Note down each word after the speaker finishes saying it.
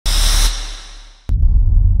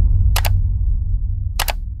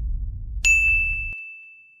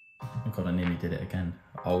God, I nearly did it again.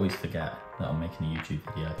 I always forget that I'm making a YouTube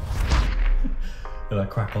video. And I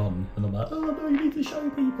crack on and I'm like, oh no, you need to show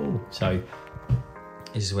people. So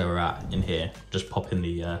this is where we're at in here. Just popping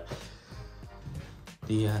the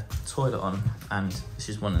toilet on, and this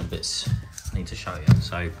is one of the bits I need to show you.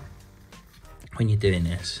 So when you're doing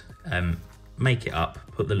this, make it up,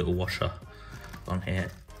 put the little washer on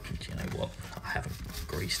here. Do you know what? I haven't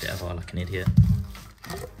greased it, have I, like an idiot?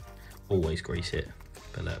 Always grease it.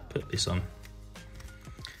 But look, put this on.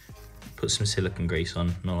 Put some silicone grease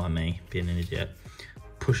on, not like me, being an idiot.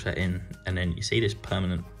 Push that in, and then you see this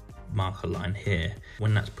permanent marker line here.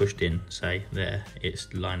 When that's pushed in, say there,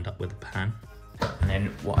 it's lined up with the pan. And then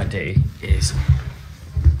what I do is,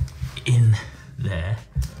 in there,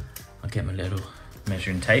 I get my little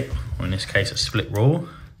measuring tape, or in this case a split rule.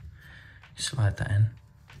 Slide that in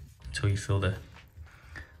until you feel the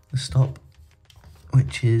stop,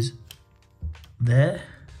 which is there,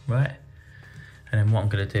 right? And then what I'm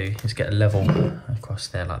gonna do is get a level across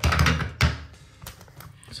there like that.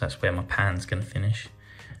 So that's where my pan's gonna finish.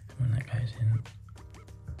 And when that goes in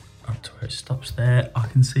up to where it stops there, I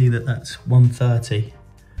can see that that's 130.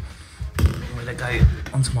 I'm gonna go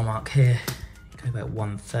onto my mark here, go about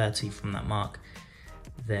 130 from that mark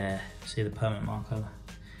there. See the permanent marker?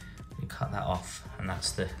 You cut that off, and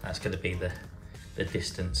that's gonna be the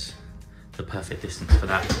distance, the perfect distance for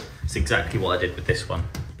that. It's exactly what I did with this one,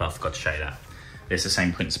 but I forgot to show you that. It's the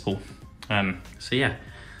same principle. So yeah,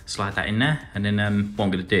 slide that in there, and then what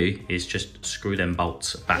I'm gonna do is just screw them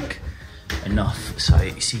bolts back enough. So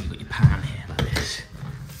you see you've got your pan here like this.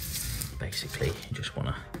 Basically, you just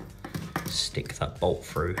wanna stick that bolt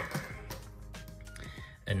through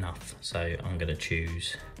enough. So I'm gonna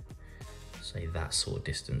choose, say, that sort of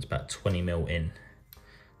distance, about 20 mil in,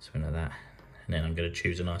 something like that. And then I'm gonna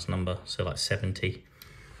choose a nice number, so like 70.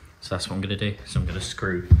 So that's what I'm gonna do. So I'm gonna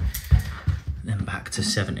screw them back to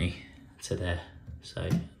 70 to there. So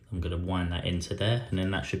I'm gonna wind that into there, and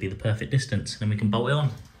then that should be the perfect distance. Then we can bolt it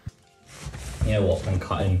on. You know what, when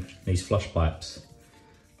cutting these flush pipes,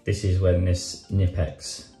 this is when this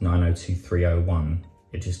Nipex 902301,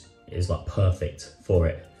 it just is like perfect for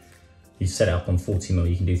it. You set it up on 40 mil,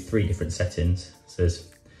 you can do 3 different settings. So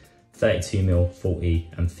there's 32 mil,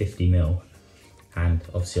 40 and 50 mil. And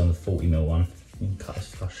obviously on the 40 mil one, you can cut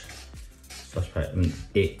this flush pipe, and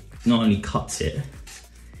it not only cuts it,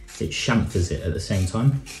 it chamfers it at the same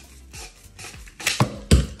time.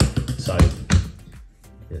 So,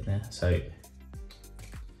 get it there. So,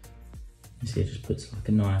 you see it just puts like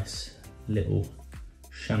a nice little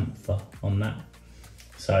chamfer on that.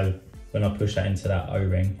 So when I push that into that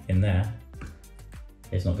O-ring in there,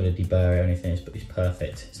 it's not going to deburr or anything, it's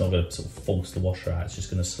perfect. It's not going to sort of force the washer out, it's just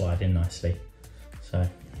going to slide in nicely. So,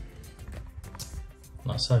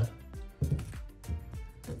 like so.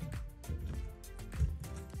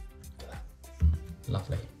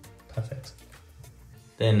 Lovely, perfect.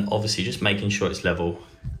 Then obviously just making sure it's level.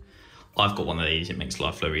 I've got one of these, it makes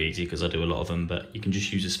life very easy because I do a lot of them, but you can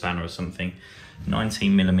just use a spanner or something.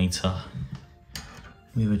 19mm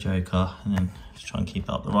with a joker, and then just try and keep it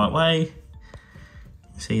up the right way.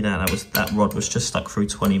 See that that rod was just stuck through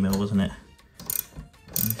 20 mil, wasn't it?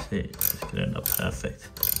 See, it's gonna end up perfect.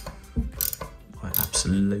 I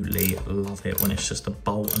absolutely love it when it's just a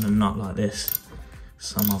bolt and a nut like this.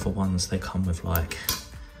 Some other ones, they come with like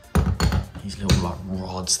these little like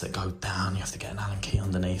rods that go down. You have to get an Allen key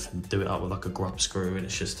underneath and do it up with like a grub screw, and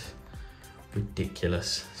it's just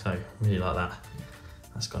ridiculous. So really like that.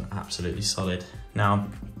 That's gone absolutely solid. Now,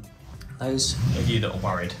 those of you that are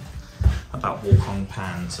worried about walk-on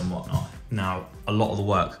pans and whatnot, now a lot of the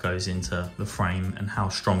work goes into the frame and how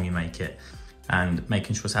strong you make it, and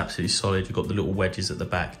making sure it's absolutely solid. You've got the little wedges at the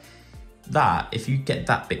back. That, if you get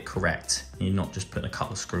that bit correct, and you're not just putting a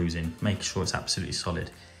couple of screws in, make sure it's absolutely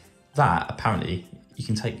solid. That, apparently, you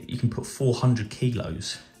can put 400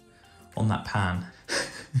 kilos on that pan.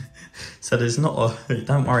 So there's not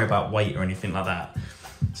don't worry about weight or anything like that.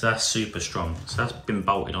 So that's super strong. So that's been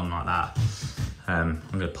bolted on like that. I'm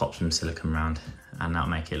gonna pop some silicone around, and that'll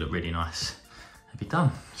make it look really nice. It'll be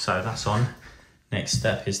done. So that's on. Next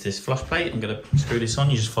step is this flush plate. I'm gonna screw this on.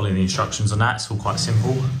 You just follow the instructions on that. It's all quite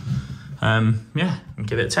simple. Yeah, and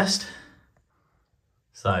give it a test.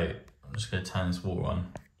 So I'm just gonna turn this water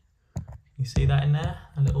on. You see that in there?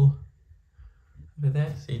 A little bit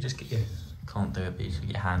there? So you just get your, can't do it, but you just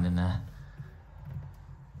get your hand in there.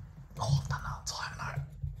 Oh, I've done that time now.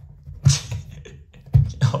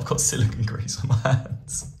 I've got silicone grease on my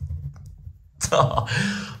hands. Oh,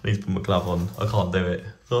 I need to put my glove on. I can't do it.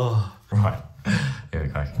 Oh, right, here we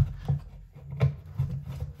go.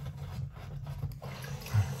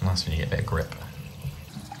 Nice when you get a bit of grip.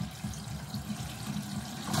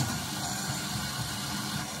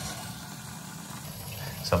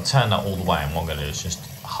 turn that all the way, and what I'm going to do is just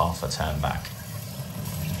half a turn back.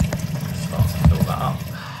 Start to fill that up.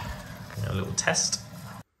 A little test.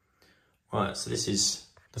 Right, so this is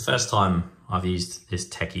the first time I've used this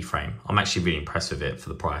techie frame. I'm actually really impressed with it for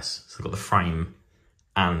the price. So I've got the frame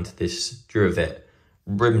and this Duravit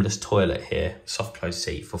rimless toilet here, soft close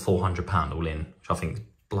seat for £400 all in, which I think is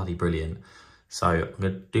bloody brilliant. So I'm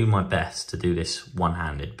going to do my best to do this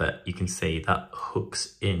one-handed, but you can see that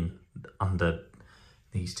hooks in under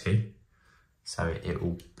these two. So it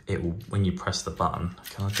will when you press the button,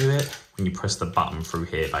 can I do it? When you press the button through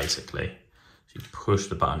here, basically, so you push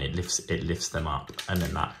the button, it lifts them up, and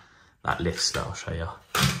then that lifts that, I'll show you.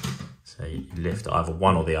 So you lift either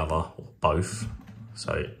one or the other, or both.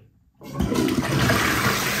 So and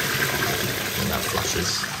that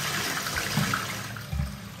flushes.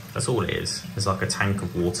 That's all it is. It's like a tank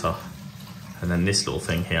of water, and then this little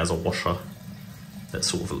thing here has a washer that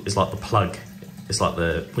sort of is like the plug. It's like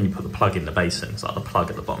when you put the plug in the basin, it's like the plug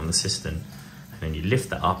at the bottom of the cistern, and then you lift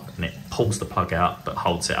that up and it pulls the plug out but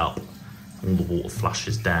holds it up. All the water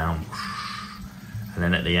flushes down, and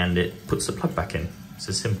then at the end it puts the plug back in. It's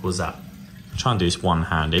as simple as that. I'll try and do this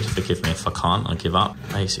one-handed. Forgive me if I can't, I give up.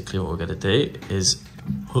 Basically what we're going to do is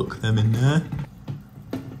hook them in there.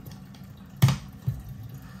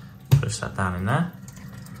 Push that down in there.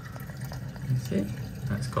 You see?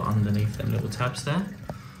 That's got underneath them little tabs there.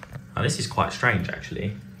 Now this is quite strange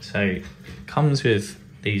actually. So it comes with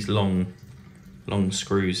these long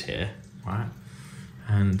screws here, right?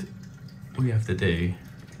 And all you have to do,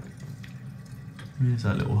 here's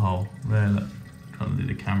that little hole there, look, trying to do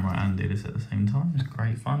the camera and do this at the same time. It's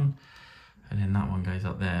great fun. And then that one goes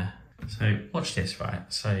up there. So watch this, right?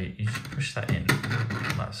 So you just push that in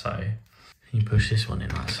like so. You push this one in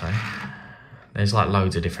like so. There's like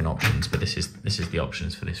loads of different options, but this is the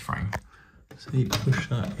options for this frame. So you push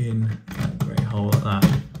that in that great hole like that.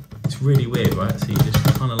 It's really weird, right? So you just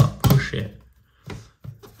kind of like push it.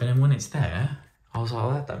 But then when it's there, I was like,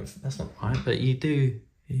 oh, that's not right. But you do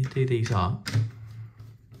these up.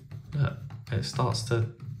 Look, it starts to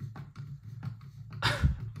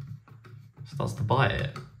bite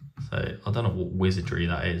it. So I don't know what wizardry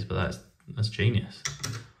that is, but that's genius.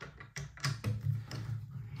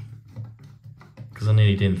 Because I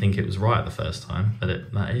nearly didn't think it was right the first time,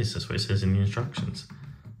 but that is just what it says in the instructions.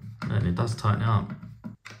 And it does tighten it up.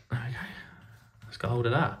 There we go. Let's get hold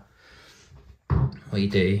of that. What you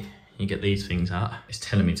do, you get these things out. It's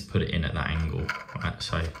telling me to put it in at that angle, right?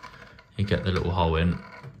 So you get the little hole in,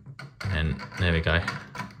 and then there we go.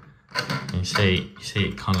 And you see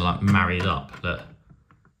it kind of like marries up, look.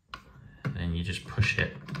 And then you just push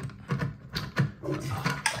it.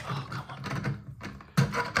 Oh, come on.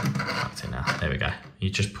 Now, there we go. You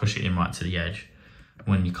just push it in right to the edge.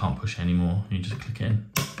 When you can't push it anymore, you just click it in.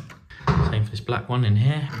 Same for this black one in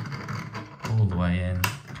here. All the way in,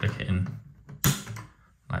 click it in.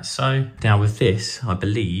 Like so. Now with this, I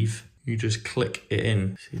believe you just click it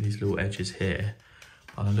in. See these little edges here?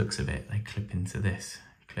 By the looks of it, they clip into this.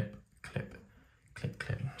 Clip, clip, clip,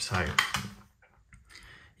 clip. So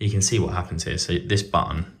you can see what happens here. So this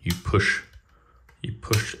button, you push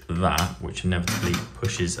that, which inevitably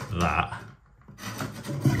pushes that,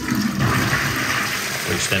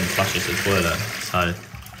 which then flushes the toilet. So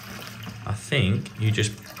I think you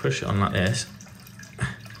just push it on like this.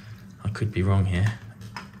 I could be wrong here.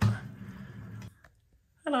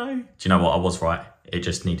 Hello. Do you know what? I was right. It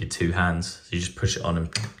just needed two hands. So you just push it on and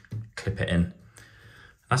clip it in.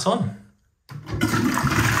 That's on.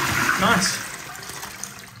 Nice.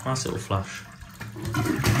 Nice little flush.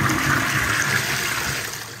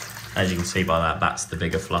 As you can see by that, that's the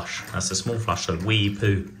bigger flush. That's the small flush, a wee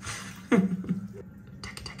poo.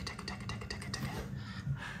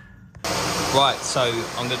 Right, so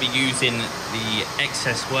I'm going to be using the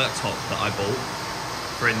excess worktop that I bought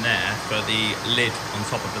for in there for the lid on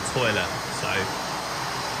top of the toilet. So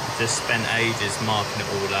I just spent ages marking it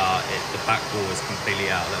all out. The back wall is completely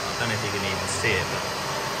out. Look, I don't know if you can even see it, but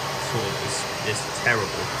sort of it's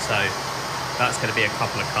terrible. So that's going to be a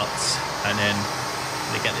couple of cuts, and then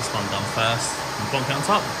to get this one done first and plonk it on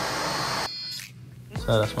top.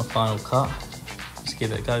 So that's my final cut. Let's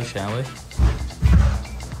give it a go, shall we?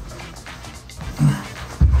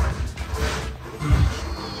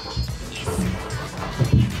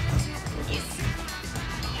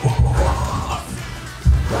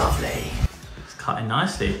 Lovely. It's cutting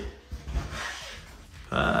nicely.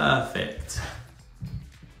 Perfect.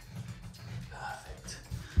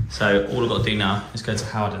 So all I've got to do now is go to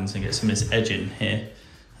Howden's and get some of this edging here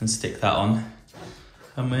and stick that on,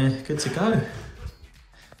 and we're good to go.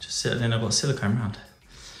 Just settling in, I've got silicone around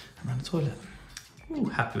the toilet. Ooh,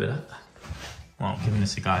 happy with that. Well, I'm giving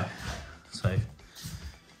this a go. So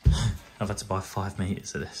I've had to buy 5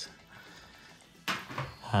 meters of this.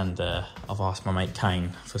 And I've asked my mate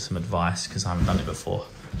Kane for some advice because I haven't done it before.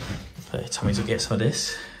 But he told me to get some of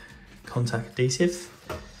this contact adhesive.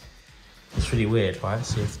 It's really weird, right?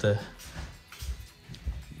 So you have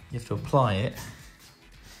to apply it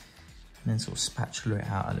and then sort of spatula it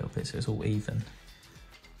out a little bit so it's all even.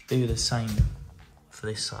 Do the same for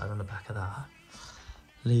this side on the back of that.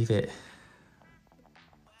 Leave it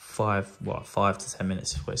 5 to 10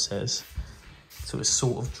 minutes is what it says. So it's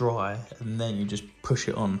sort of dry and then you just push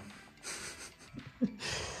it on.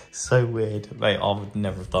 So weird. Mate, I would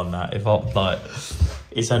never have done that. If I, like,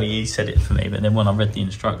 it's only he said it for me, but then when I read the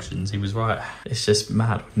instructions, he was right. It's just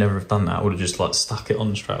mad. I'd never have done that. I would have just like stuck it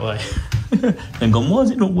on straight away. Then gone, why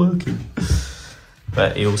is it not working?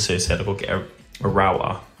 But he also said I've got to get a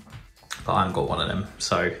router, but I haven't got one of them.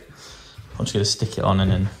 So I'm just gonna stick it on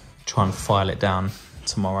and then try and file it down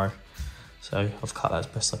tomorrow. So I've cut that as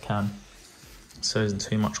best I can. So there isn't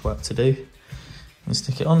too much work to do. And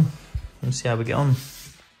stick it on and see how we get on.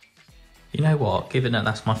 You know what, given that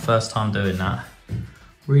that's my first time doing that,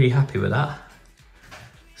 really happy with that.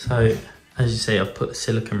 So, as you see, I've put the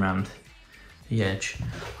silicone around the edge.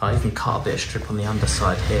 I even cut a bit of strip on the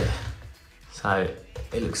underside here. So,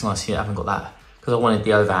 it looks nice here, I haven't got that. Because I wanted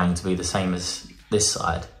the overhang to be the same as this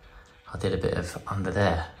side, I did a bit of under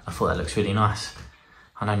there. I thought that looks really nice.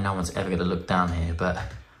 I know no one's ever gonna look down here, but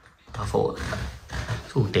I thought,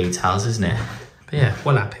 it's all details, isn't it? But yeah,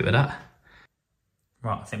 well happy with that.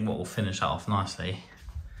 Right, I think what will finish that off nicely,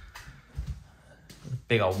 a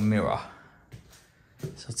big old mirror.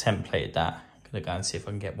 So I templated that. I'm gonna go and see if I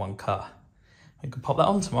can get one cut. I can pop that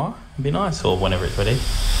on tomorrow, it'd be nice, or whenever it's ready.